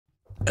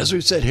As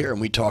we sit here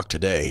and we talk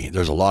today,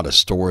 there's a lot of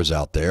stores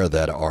out there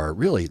that are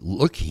really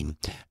looking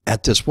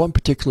at this one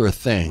particular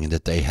thing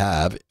that they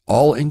have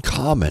all in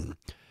common,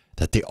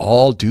 that they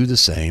all do the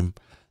same,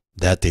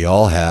 that they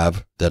all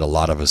have, that a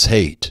lot of us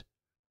hate.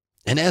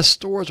 And as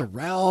stores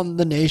around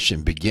the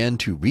nation begin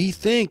to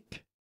rethink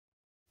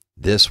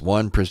this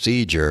one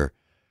procedure,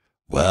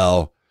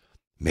 well,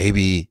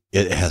 maybe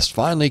it has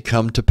finally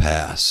come to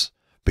pass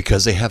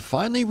because they have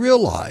finally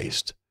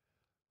realized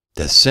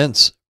that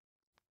since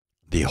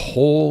the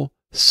whole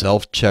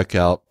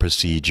self-checkout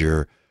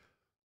procedure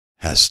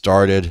has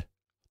started,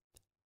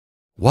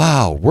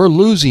 wow, we're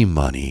losing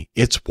money.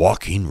 It's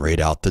walking right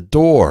out the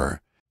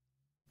door.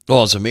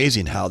 Well, it's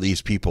amazing how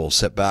these people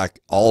sit back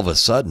all of a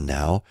sudden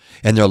now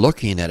and they're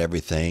looking at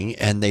everything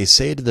and they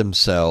say to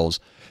themselves,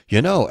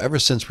 you know, ever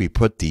since we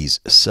put these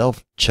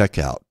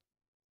self-checkout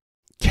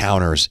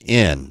counters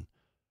in,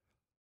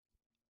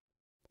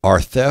 our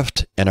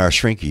theft and our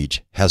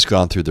shrinkage has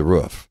gone through the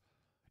roof.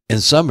 In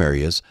some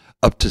areas,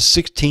 up to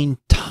 16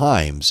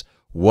 times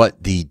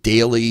what the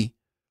daily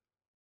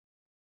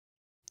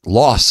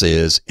loss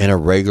is in a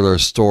regular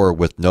store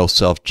with no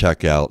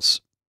self-checkouts,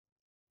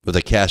 with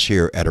a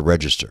cashier at a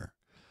register.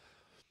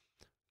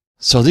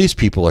 So these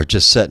people are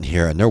just sitting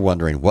here and they're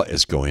wondering what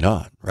is going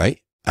on, right?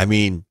 I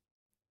mean,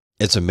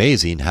 it's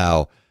amazing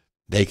how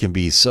they can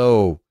be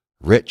so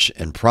rich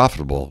and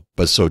profitable,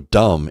 but so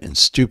dumb and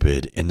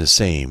stupid in the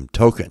same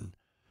token.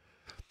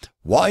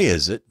 Why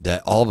is it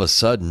that all of a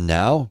sudden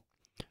now,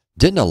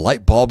 didn't a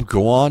light bulb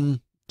go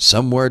on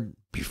somewhere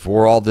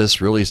before all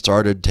this really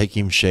started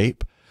taking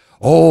shape?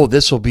 Oh,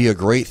 this will be a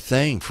great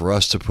thing for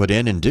us to put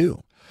in and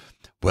do.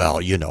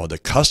 Well, you know, the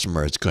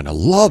customer is going to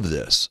love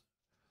this.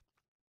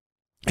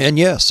 And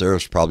yes,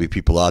 there's probably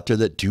people out there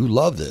that do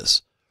love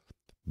this.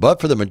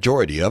 But for the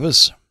majority of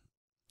us,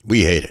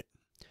 we hate it.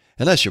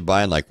 Unless you're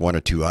buying like one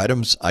or two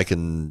items, I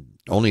can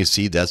only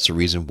see that's the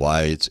reason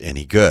why it's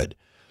any good.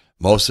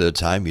 Most of the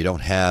time, you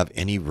don't have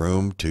any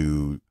room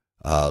to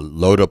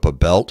load up a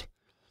belt.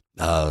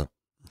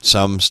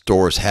 Some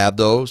stores have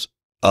those,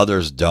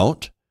 others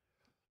don't.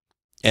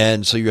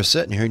 And so you're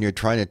sitting here and you're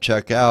trying to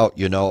check out,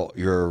 you know,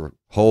 your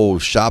whole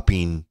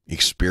shopping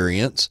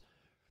experience,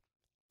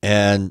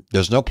 and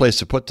there's no place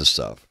to put the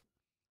stuff.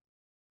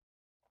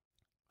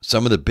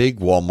 Some of the big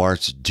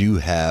Walmarts do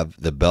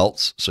have the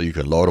belts so you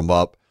can load them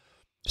up,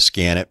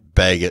 scan it,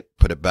 bag it,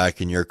 put it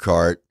back in your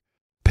cart,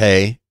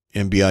 pay,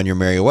 and be on your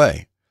merry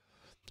way.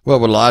 Well,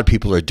 what a lot of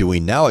people are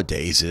doing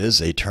nowadays is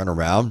they turn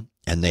around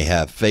and they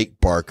have fake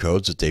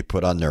barcodes that they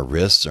put on their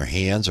wrists or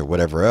hands or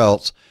whatever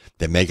else.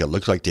 They make it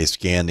look like they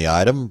scan the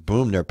item.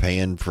 Boom, they're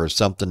paying for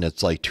something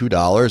that's like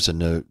 $2, and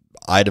the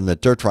item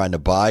that they're trying to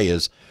buy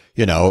is,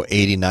 you know,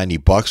 80, 90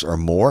 bucks or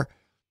more.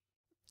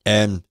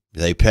 And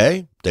they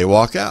pay, they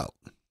walk out.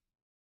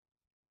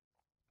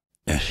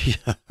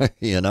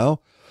 You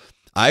know,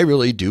 I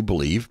really do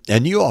believe,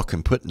 and you all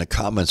can put in the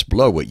comments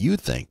below what you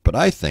think, but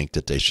I think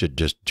that they should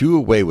just do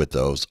away with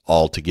those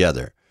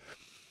altogether.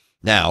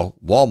 Now,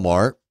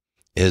 Walmart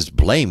is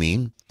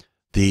blaming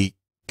the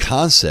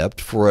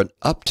concept for an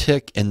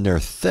uptick in their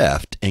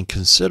theft and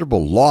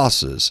considerable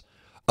losses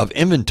of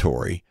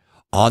inventory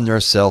on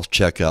their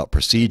self-checkout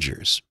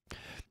procedures.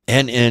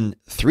 And in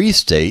 3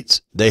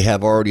 states, they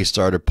have already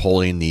started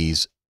pulling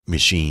these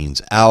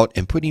machines out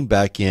and putting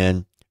back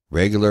in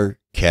regular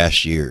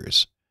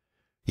cashiers.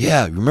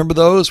 Yeah, remember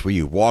those where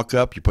you walk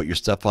up, you put your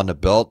stuff on the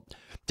belt,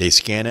 they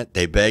scan it,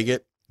 they bag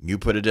it, you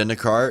put it in the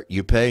cart,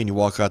 you pay, and you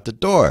walk out the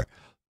door.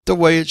 The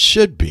way it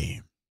should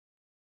be.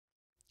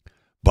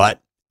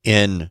 But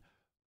in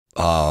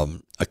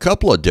a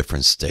couple of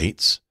different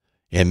states,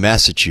 in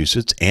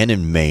Massachusetts and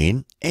in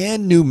Maine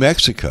and New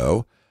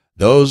Mexico,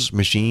 those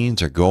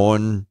machines are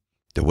going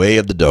the way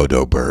of the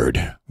dodo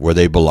bird, where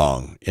they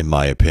belong, in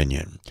my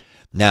opinion.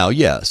 Now,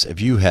 yes, if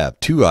you have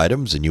 2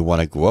 items and you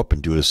want to go up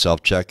and do a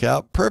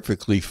self-checkout,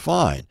 perfectly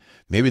fine.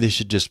 Maybe they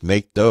should just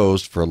make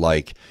those for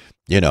like,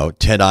 you know,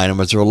 10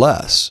 items or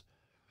less.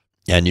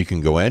 And you can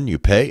go in, you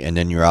pay, and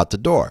then you're out the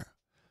door.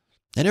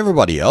 And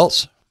everybody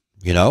else,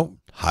 you know,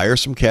 hire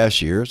some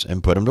cashiers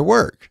and put them to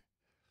work.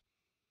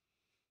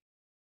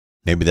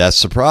 Maybe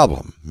that's the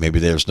problem. Maybe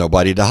there's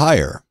nobody to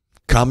hire.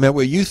 Comment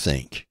what you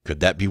think. Could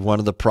that be one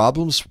of the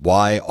problems?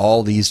 Why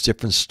all these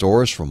different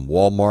stores, from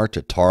Walmart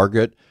to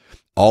Target,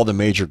 all the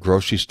major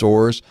grocery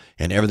stores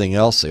and everything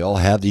else, they all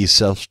have these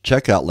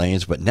self-checkout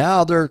lanes, but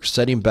now they're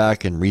sitting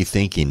back and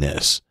rethinking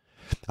this.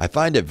 I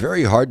find it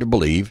very hard to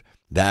believe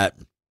that,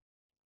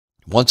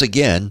 once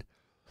again,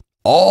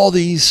 all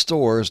these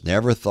stores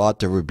never thought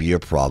there would be a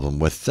problem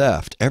with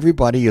theft.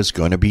 Everybody is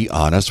going to be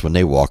honest when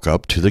they walk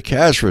up to the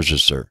cash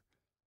register.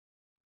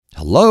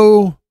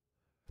 Hello?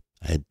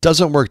 It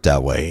doesn't work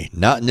that way.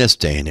 Not in this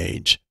day and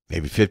age.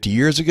 Maybe 50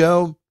 years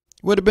ago,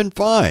 it would have been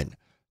fine.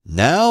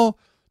 Now,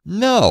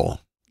 no,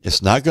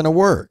 it's not going to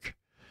work.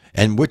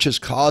 And which is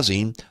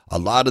causing a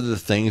lot of the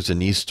things in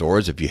these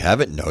stores, if you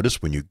haven't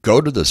noticed, when you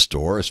go to the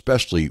store,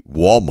 especially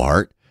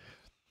Walmart,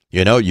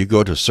 you know, you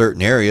go to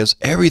certain areas,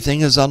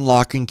 everything is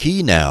unlock and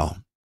key now.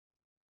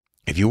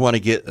 If you want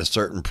to get a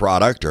certain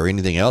product or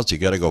anything else, you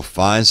got to go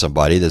find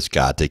somebody that's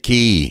got the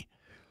key.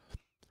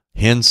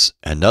 Hence,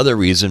 another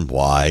reason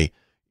why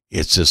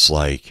it's just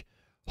like,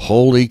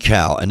 holy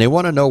cow. And they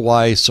want to know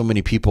why so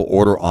many people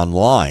order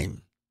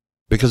online,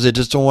 because they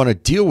just don't want to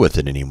deal with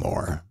it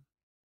anymore.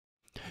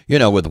 You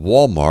know, with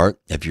Walmart,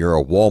 if you're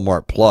a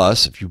Walmart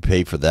Plus, if you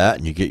pay for that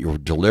and you get your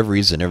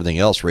deliveries and everything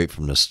else right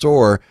from the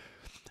store,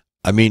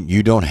 I mean,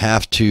 you don't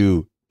have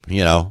to,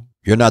 you know,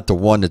 you're not the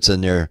one that's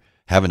in there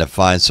having to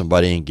find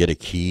somebody and get a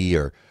key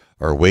or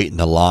wait in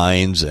the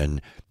lines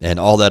and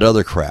all that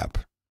other crap.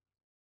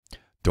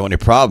 The only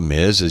problem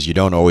is you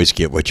don't always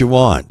get what you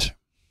want.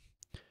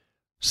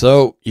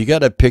 So you got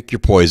to pick your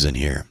poison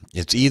here.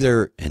 It's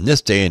either, in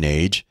this day and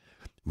age,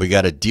 we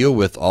got to deal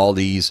with all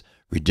these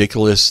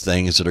ridiculous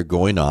things that are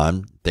going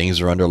on.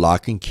 Things are under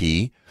lock and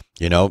key.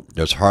 You know,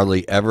 there's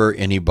hardly ever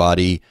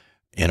anybody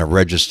in a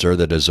register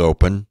that is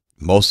open.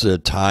 Most of the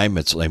time,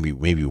 it's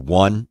maybe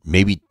one,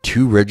 maybe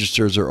two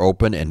registers are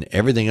open, and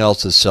everything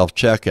else is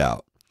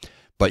self-checkout.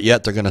 But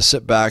yet they're going to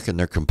sit back and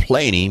they're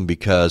complaining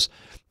because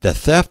the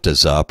theft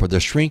is up or the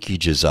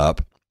shrinkage is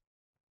up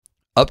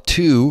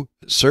to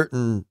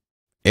certain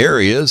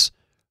areas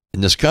in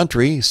this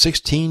country,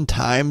 16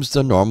 times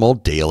the normal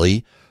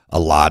daily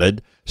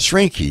allotted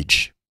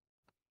shrinkage.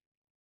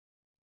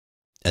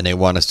 And they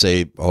want to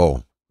say,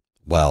 oh,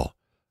 well,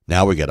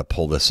 now we got to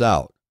pull this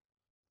out.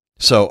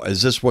 So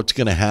is this what's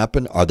going to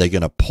happen? Are they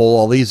going to pull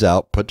all these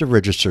out, put the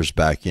registers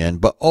back in,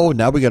 but oh,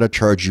 now we got to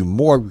charge you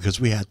more because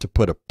we had to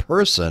put a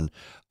person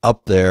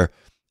up there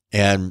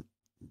and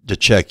to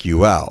check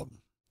you out?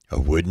 I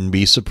wouldn't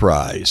be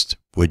surprised.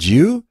 Would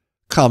you?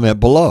 Comment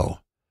below.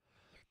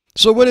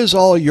 So what is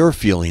all your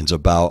feelings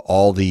about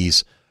all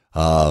these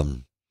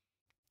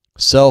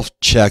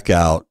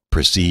self-checkout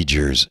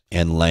procedures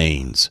and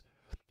lanes?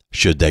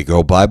 Should they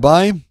go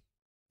bye-bye?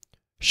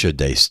 Should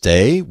they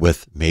stay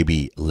with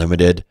maybe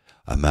limited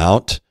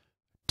amount,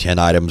 10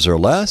 items or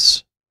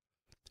less?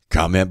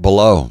 Comment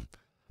below.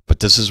 But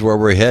this is where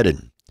we're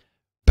headed.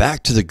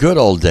 Back to the good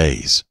old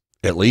days,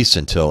 at least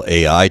until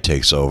AI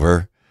takes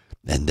over.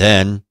 And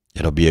then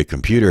it'll be a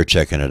computer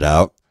checking it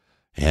out.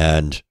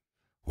 And,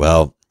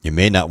 well, you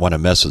may not want to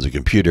mess with the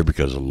computer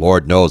because the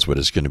Lord knows what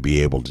it's going to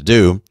be able to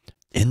do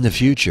in the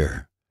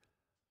future.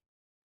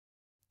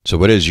 So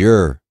what is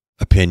your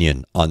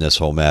opinion on this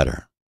whole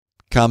matter?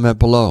 Comment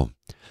below.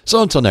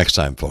 So until next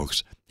time,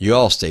 folks, you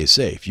all stay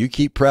safe. You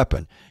keep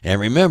prepping. And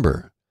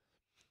remember,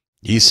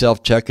 these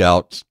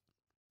self-checkouts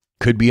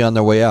could be on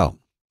their way out.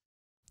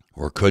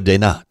 Or could they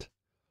not?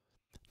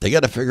 They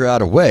got to figure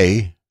out a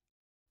way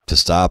to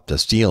stop the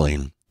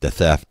stealing, the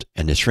theft,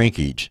 and the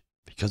shrinkage,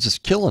 because it's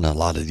killing a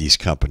lot of these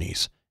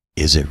companies.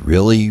 Is it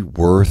really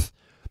worth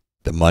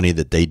the money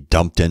that they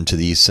dumped into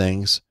these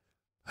things?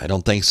 I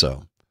don't think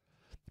so.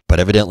 But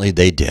evidently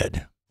they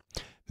did.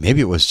 Maybe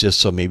it was just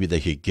so maybe they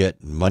could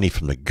get money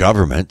from the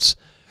governments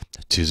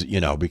to, you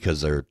know,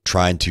 because they're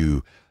trying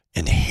to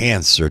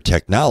enhance their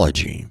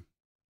technology.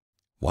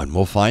 One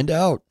will find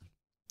out,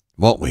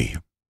 won't we?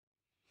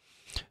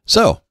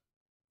 So,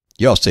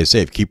 y'all stay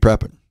safe. Keep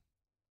prepping.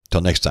 Till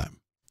next time,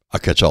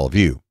 I'll catch all of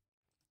you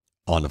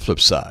on the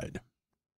flip side.